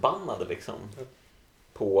mest blir förbannade liksom.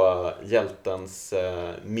 På hjältens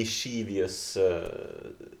mischievous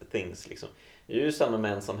things liksom. Det är ju samma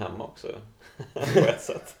med Ensam hemma också. På ett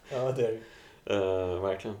sätt. Ja, det är det.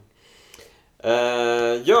 Verkligen.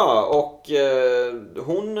 Ja, och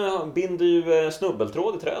hon binder ju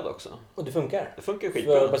snubbeltråd i träd också. Och det funkar. Det funkar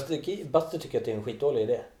skitbra. Buster tycker att det är en skitdålig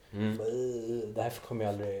idé. Det här kommer ju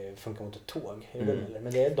aldrig funka mot ett tåg.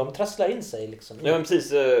 Men de trasslar in sig liksom. Ja, men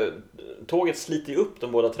precis. Tåget sliter ju upp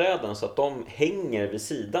de båda träden så att de hänger vid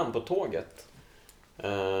sidan på tåget.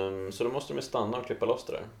 Så då måste de stanna och klippa loss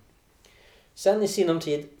det där. Sen i sinom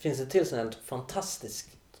tid finns det till sånt fantastiskt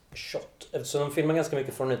shot. Eftersom de filmar ganska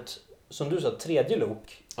mycket från ett, som du sa, tredje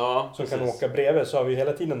lok. Ja, som kan åka bredvid, så har vi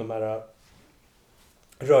hela tiden de här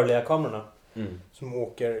rörliga kamerorna. Som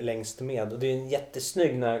åker längst med. Och det är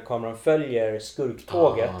jättesnygg när kameran följer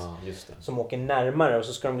skurktåget. Som åker närmare. Och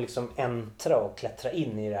så ska de liksom äntra och klättra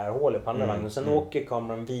in i det här hålet på andra vagnen. Sen åker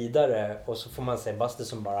kameran vidare. Och så får man se Buster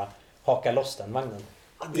som bara hakar loss den vagnen.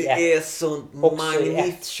 Det är så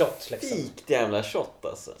magnifikt liksom. Jävla shot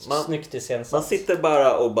alltså. Snyggt iscensatt. Man sitter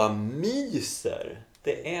bara och bara myser.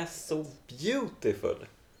 Det är så beautiful.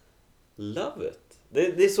 Love it.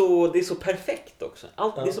 Det är så perfekt också.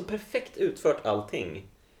 Det är så perfekt utfört allting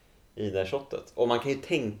i det här shotet. Och man kan ju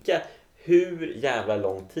tänka hur jävla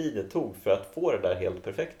lång tid det tog för att få det där helt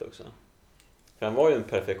perfekt också. För han var ju en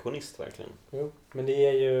perfektionist verkligen. Jo, men det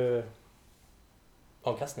är ju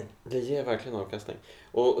avkastning. Det ger verkligen avkastning.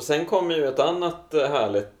 Och sen kommer ju ett annat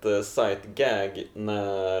härligt sight gag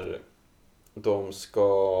när de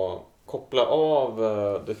ska koppla av.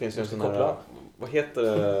 Det finns ju en sån här, vad heter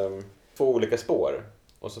det? 2 olika spår.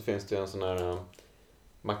 Och så finns det ju en sån här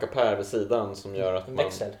mackapär vid sidan som gör att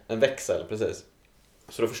en växel, precis.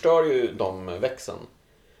 Så då förstör ju de växeln.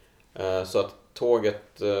 Så att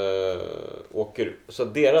tåget åker, så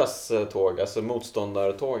att deras tåg, alltså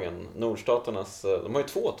motståndartågen, nordstaternas, de har ju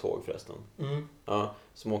 2 tåg förresten. Ja,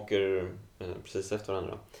 som åker precis efter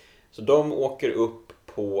varandra. Så de åker upp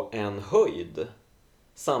på en höjd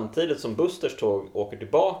samtidigt som Busters tåg åker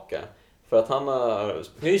tillbaka. För att han har...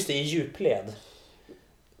 Just det, i djupled.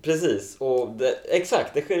 Precis, och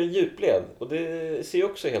exakt, det sker i djupled. Och det ser ju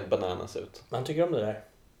också helt bananas ut. Man tycker om det där.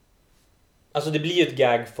 Alltså det blir ju ett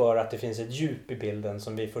gag för att det finns ett djup i bilden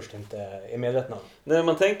som vi först inte är medvetna om. Nej,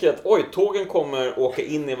 man tänker att tågen kommer åka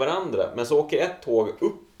in i varandra. Men så åker ett tåg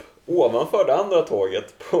upp ovanför det andra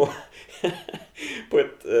tåget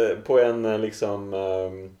på en liksom...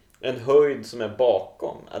 en höjd som är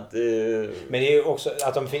bakom. Men det är ju också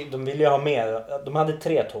att de ville ju ha med, de hade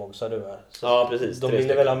 3 tåg, sa du. Ja, precis. De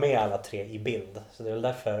ville väl ha med alla 3 i bild. Så det är väl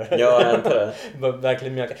därför. Ja, jag antar det.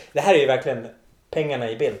 Verkligen mjölka. Det här är ju verkligen pengarna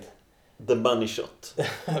i bild. The money shot.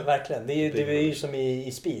 Verkligen. Det är ju som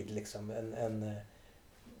i Speed liksom.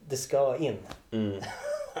 Det ska in.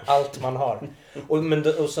 Allt man har.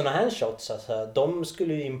 Och såna här shots, alltså, de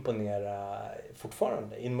skulle ju imponera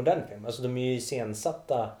fortfarande i en modern film. Alltså de är ju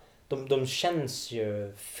iscensatta. De känns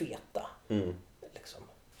ju feta. Liksom,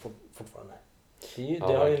 fortfarande.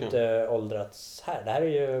 Det har ju inte åldrats här. Det här är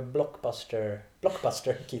ju blockbuster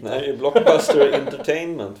Keaton. Det här är ju blockbuster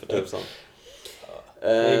entertainment för tusan. Det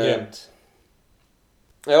är grymt.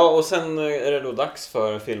 Ja, och sen är det då dags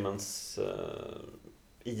för filmens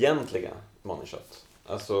egentliga money shot.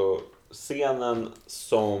 Alltså scenen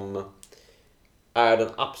som är den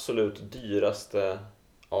absolut dyraste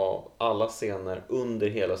av alla scener under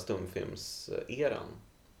hela stumfilmseran.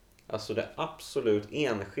 Alltså det absolut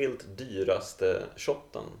enskilt dyraste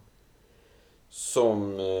shotten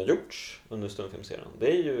som gjorts under stumfilmseran.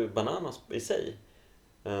 Det är ju bananas i sig.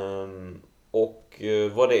 Och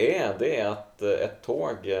vad det är att ett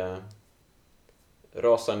tåg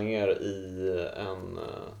rasar ner i en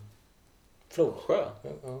flodsjö.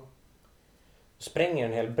 Ja. Spränger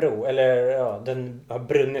en hel bro. Eller den har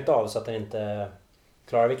brunnit av så att den inte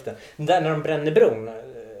klarar vikten. Där när de bränner bron.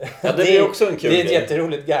 Ja, det är också en kul. Det är ett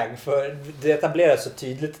jätteroligt gag. För det etableras så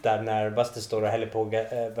tydligt där när Buster står och häller på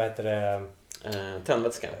vad heter det?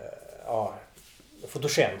 Tändvätska.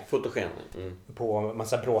 Fotogen. På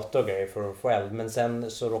massa bråte och grejer för att få eld. Men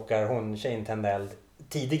sen så råkar tjejen tända eld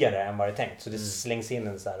tidigare än vad det är tänkt. Så det slängs in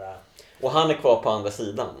en så här... Och han är kvar på andra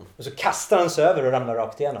sidan. Och så kastar han sig över och ramlar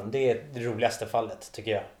rakt igenom. Det är det roligaste fallet,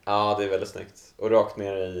 tycker jag. Ja, det är väldigt snyggt. Och rakt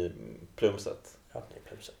ner i plumset.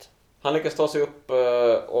 plumset. Han lyckas ta sig upp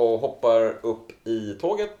och hoppar upp i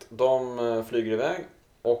tåget. De flyger iväg.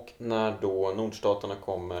 Och när då nordstaterna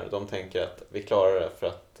kommer, de tänker att vi klarar det för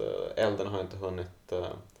att elden har inte hunnit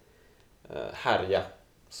härja.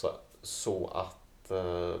 Så att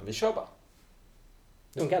vi kör bara.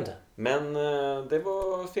 Det funkar inte. Men det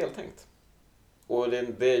var feltänkt. Och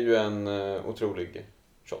det är ju en otrolig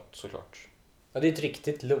shot såklart. Ja, det är ett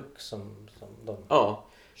riktigt look som de... Ja,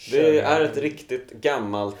 det är ett riktigt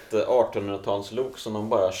gammalt 1800-talslook som de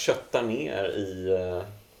bara köttar ner i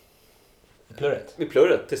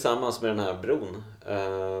plurret tillsammans med den här bron.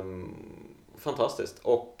 Fantastiskt.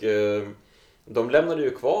 Och de lämnade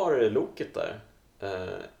ju kvar loket där.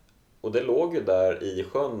 Och det låg ju där i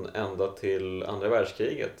sjön ända till andra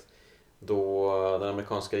världskriget. Då den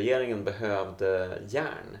amerikanska regeringen behövde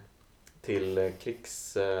järn till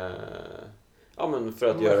men för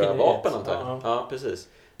att göra vapen antar jag. Ja, precis.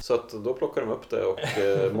 Så att då plockade de upp det och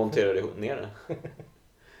monterade ner det.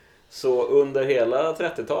 Så under hela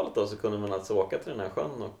 30-talet då så kunde man alltså åka till den här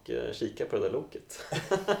sjön och kika på det där loket.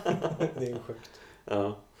 Det är sjukt.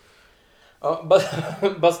 Ja. Ja,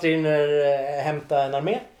 Bastriner hämtar en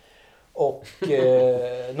armé. Och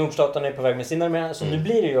nordstaterna är på väg med sin armé. Så nu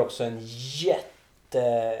blir det ju också en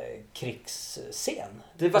jättekrigsscen.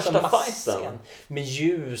 Det är värsta fighten. Med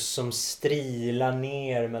ljus som strilar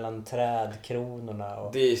ner mellan trädkronorna.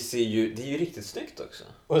 Och... Det är ju riktigt snyggt också.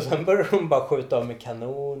 Och sen börjar de bara skjuta av med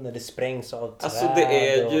kanoner. Det sprängs av träd. Alltså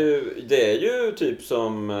det är ju typ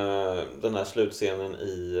som den här slutscenen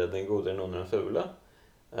i Den gode, den onde, den fula.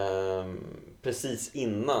 Precis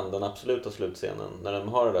innan den absoluta slutscenen när de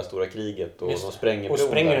har det där stora kriget och de spränger bron. Och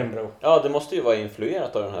spränger en bro. Ja, det måste ju vara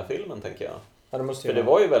influerat av den här filmen tänker jag. Ja, det måste ju För det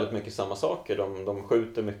var ju väldigt mycket samma saker. De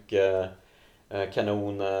skjuter mycket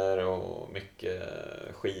kanoner och mycket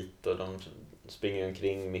skit och de springer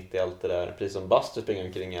omkring mitt i allt det där. Precis som Buster springer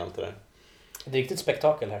omkring i allt det där. Det är riktigt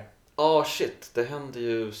spektakel här. Shit, det händer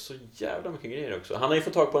ju så jävla mycket grejer också. Han har ju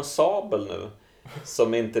fått tag på en sabel nu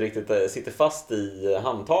som inte riktigt sitter fast i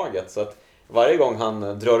handtaget. Så att varje gång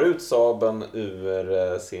han drar ut sabeln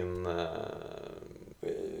ur sin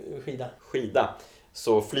skida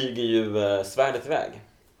så flyger ju svärdet iväg.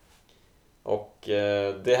 Och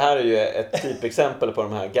det här är ju ett typexempel på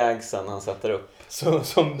de här gagsen han sätter upp.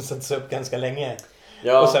 Som sätts upp ganska länge.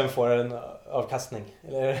 Ja. Och sen får en avkastning.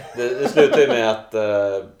 Eller? Det slutar ju med att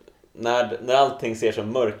när allting ser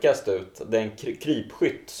som mörkast ut, det är en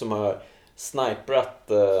krypskytt som har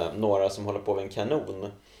sniperat några som håller på med en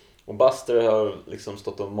kanon. Och Buster har liksom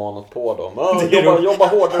stått och manat på dem. Jobba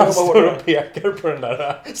hårdare. Han står och pekar på den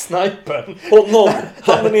där snipern. Honom,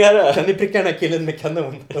 han är nere. Kan ni pricka den här killen med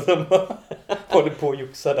kanon? Och de håller på och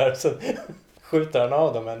joxar där. Så skjuter han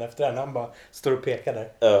av dem en efter en. Han bara står och pekar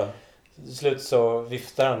där. Till slut så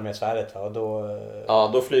viftar han med svärdet. Och då... Ja,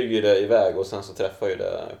 då flyger det iväg och sen så träffar ju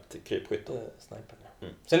det krypskytten. Snipern, ja.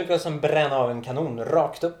 Sen lyckas han bränna av en kanon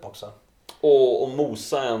rakt upp också. Och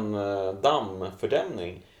mosa en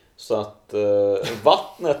dammfördämning. Så att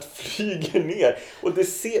vattnet flyger ner. Och det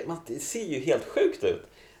ser ju helt sjukt ut.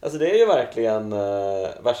 Alltså det är ju verkligen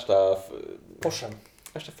värsta forsen.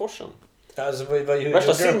 Alltså,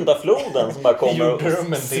 värsta syndafloden som bara kommer och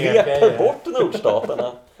sveper bort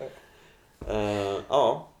nordstaterna.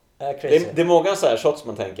 Det är många så här shots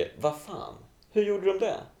man tänker, vad fan? Hur gjorde de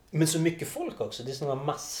det? Men så mycket folk också. Det är sådana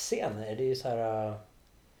massscener. Det är ju så här...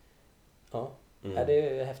 Ja. Ja,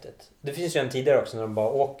 det är häftigt. Det finns ju en tidigare också när de bara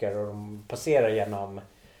åker och de passerar genom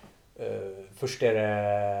först är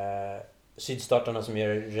det sydstaterna som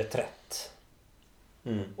gör reträtt.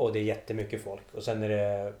 Och det är jättemycket folk. Och sen är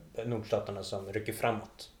det nordstaterna som rycker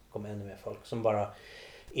framåt. Kommer ännu mer folk som bara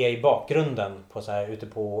är i bakgrunden på så här, ute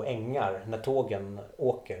på ängar när tågen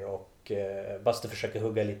åker och Buster försöker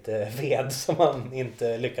hugga lite ved som han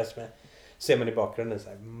inte lyckas med. Ser man i bakgrunden så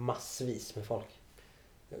här massvis med folk.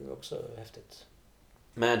 Det är också häftigt.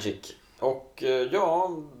 Magic. Och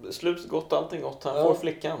slutet gott, allting gott. Han får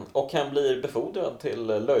flickan. Och han blir befordrad till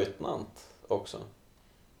löjtnant också.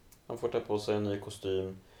 Han får ta på sig en ny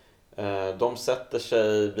kostym. De sätter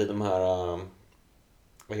sig vid de här...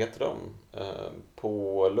 vad heter de?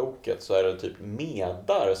 På loket så är det typ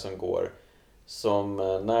medar som går. Som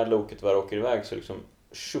när loket väl åker iväg så liksom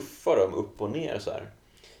tjuffar de upp och ner så här.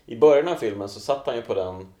 I början av filmen så satt han ju på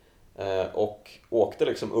den... och åkte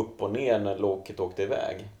liksom upp och ner när loket åkte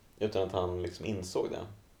iväg utan att han liksom insåg det.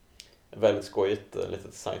 Väldigt skojigt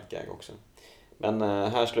litet sidegag också. Men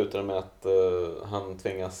här slutar det med att han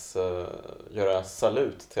tvingas göra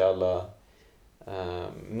salut till alla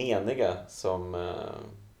meniga som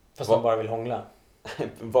fast de bara vill hångla.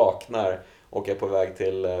 Vaknar och är på väg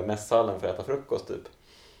till mässhallen för att äta frukost typ.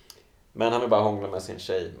 Men han vill bara hångla med sin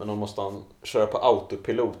tjej. Men då måste han köra på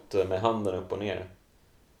autopilot med handen upp och ner.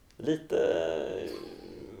 Lite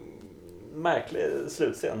märklig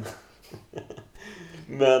slutscen.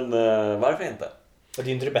 Men varför inte? Och det är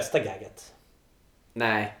ju inte det bästa gagget.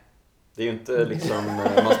 Nej. Det är ju inte liksom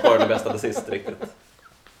man sparar det bästa till sist riktigt.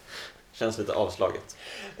 Känns lite avslaget.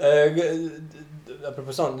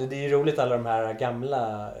 Apropå sånt, det är ju roligt alla de här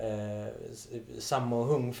gamla Sammo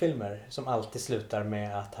Hung-filmer som alltid slutar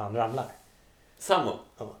med att han ramlar. Sammo?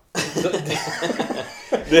 Ja.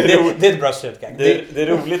 Det är ett bra slutgag. Det är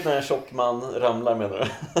roligt när en tjock man ramlar, menar du?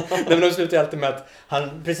 Nej, men de slutar ju alltid med att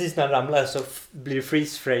han, precis när han ramlar så blir det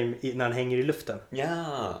freeze frame när han hänger i luften.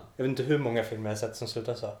 Ja. Jag vet inte hur många filmer jag har sett som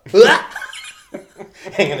slutar så.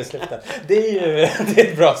 Hängande i luften. Det är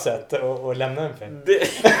ett bra sätt att lämna en film. Det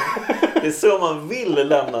är så man vill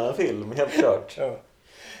lämna en film, helt klart. Ja.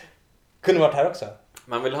 Kunde varit här också.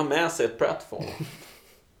 Man vill ha med sig ett platform.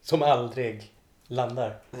 Som aldrig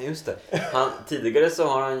landar. Nej, just det. Tidigare så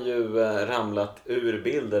har han ju ramlat ur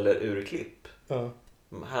bild eller ur klipp. Ja.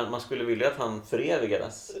 Man skulle vilja att han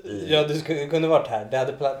förevigades i... Ja, det kunde varit här. Det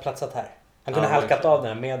hade platsat här. Han kunde halkat av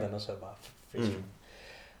den här med den och så bara...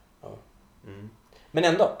 Ja. Men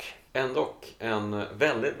ändå en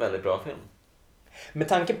väldigt, väldigt bra film. Med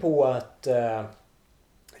tanke på att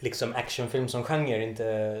liksom actionfilm som genre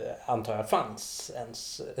inte antar jag fanns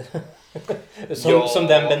ens som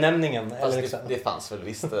den benämningen. Eller liksom. Det fanns väl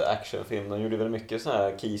visst actionfilm. De gjorde väl mycket så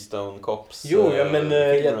här Keystone Cops. Men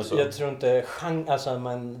jag tror inte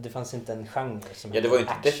det fanns inte en genre som det var ju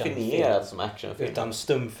inte definierat som actionfilm. Utan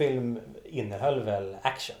stumfilm innehöll väl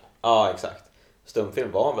action. Ja, exakt.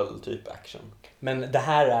 Stumfilm var väl typ action. Men det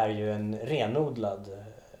här är ju en renodlad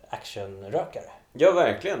actionrökare. Ja,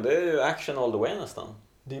 verkligen. Det är ju action all the way nästan.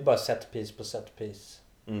 Det är ju bara set piece på set piece.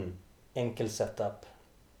 Enkel setup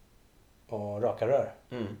och raka rör.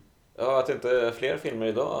 Ja, att inte fler filmer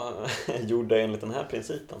idag gjorda enligt den här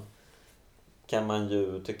principen kan man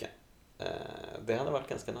ju tycka. Det hade varit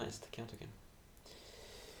ganska nice, kan jag tycka.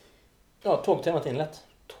 Ja, tågtemat inlett.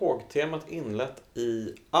 Tågtemat inlett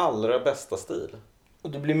i allra bästa stil. Och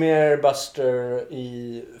det blir mer Buster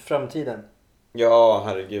i framtiden. Ja,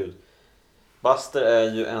 herregud. Buster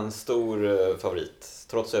är ju en stor favorit.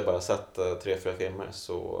 Trots att jag bara sett 3-4 filmer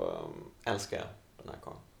så älskar jag den här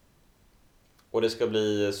karln. Och det ska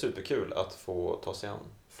bli superkul att få ta sig an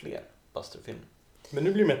fler Buster-filmer. Men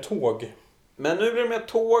nu blir det med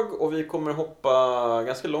tåg. Och vi kommer hoppa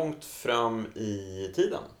ganska långt fram i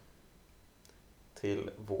tiden. Till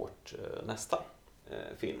vårt nästa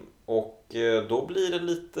film. Och då blir det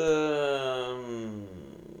lite...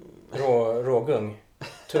 Rågung.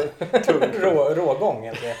 Rågång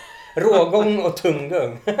heter det. Rågång och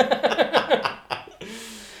tunggung.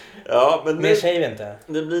 Ja, men mer säger vi inte.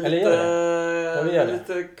 Det blir eller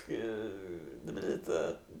lite... Det blir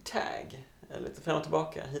lite tag. Lite fram och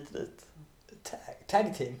tillbaka, hit och dit.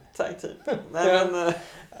 Tag team. Nej, men...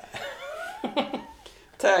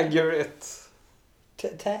 Tag you're it.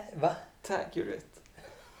 Va? Tag you're it.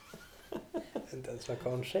 Inte ens vad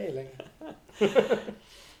karln säger längre.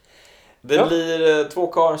 Det blir 2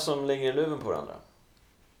 karlar som ligger i luven på varandra.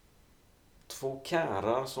 2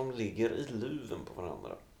 kärar som ligger i luven på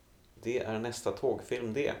varandra. Det är nästa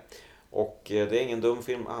tågfilm det. Och det är ingen dum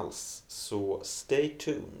film alls. Så stay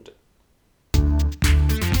tuned.